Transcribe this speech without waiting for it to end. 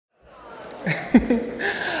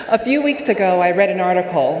A few weeks ago, I read an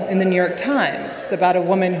article in the New York Times about a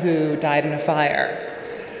woman who died in a fire.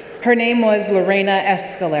 Her name was Lorena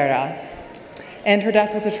Escalera, and her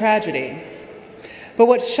death was a tragedy. But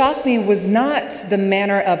what shocked me was not the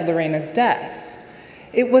manner of Lorena's death.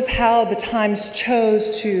 It was how the Times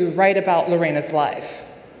chose to write about Lorena's life.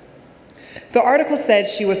 The article said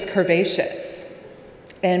she was curvaceous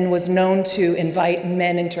and was known to invite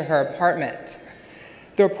men into her apartment.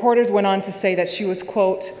 The reporters went on to say that she was,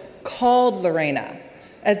 quote, called Lorena,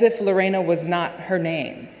 as if Lorena was not her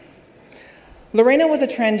name. Lorena was a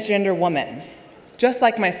transgender woman, just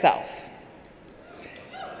like myself.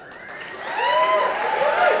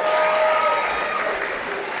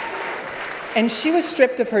 And she was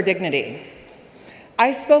stripped of her dignity.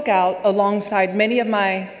 I spoke out alongside many of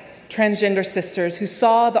my transgender sisters who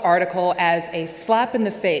saw the article as a slap in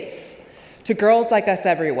the face to girls like us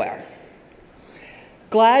everywhere.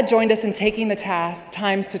 GLAAD joined us in taking the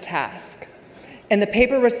Times to task, and the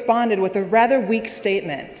paper responded with a rather weak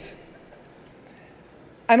statement.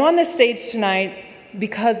 I'm on this stage tonight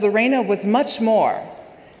because Lorena was much more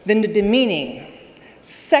than the demeaning,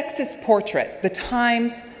 sexist portrait the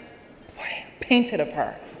Times painted of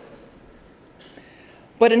her.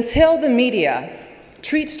 But until the media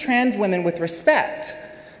treats trans women with respect,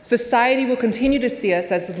 society will continue to see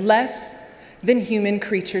us as less than human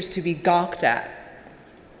creatures to be gawked at.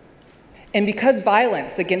 And because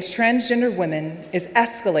violence against transgender women is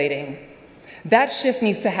escalating, that shift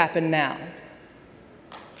needs to happen now.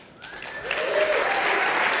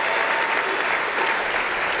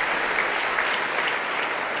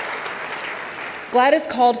 GLAAD has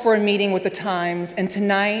called for a meeting with the Times, and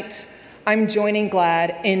tonight I'm joining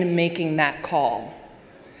GLAAD in making that call.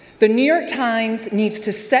 The New York Times needs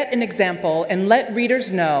to set an example and let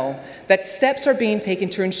readers know that steps are being taken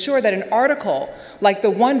to ensure that an article like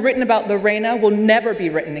the one written about Lorena will never be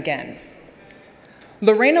written again.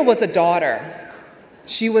 Lorena was a daughter.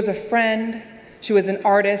 She was a friend. She was an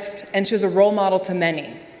artist, and she was a role model to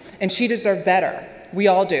many. And she deserved better. We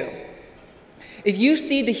all do. If you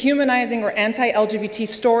see dehumanizing or anti-LGBT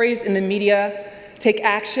stories in the media, take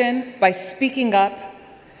action by speaking up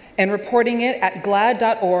and reporting it at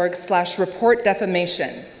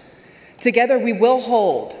glaad.org/reportdefamation. Together we will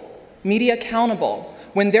hold media accountable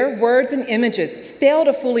when their words and images fail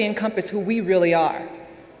to fully encompass who we really are.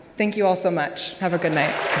 Thank you all so much. Have a good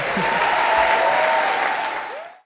night.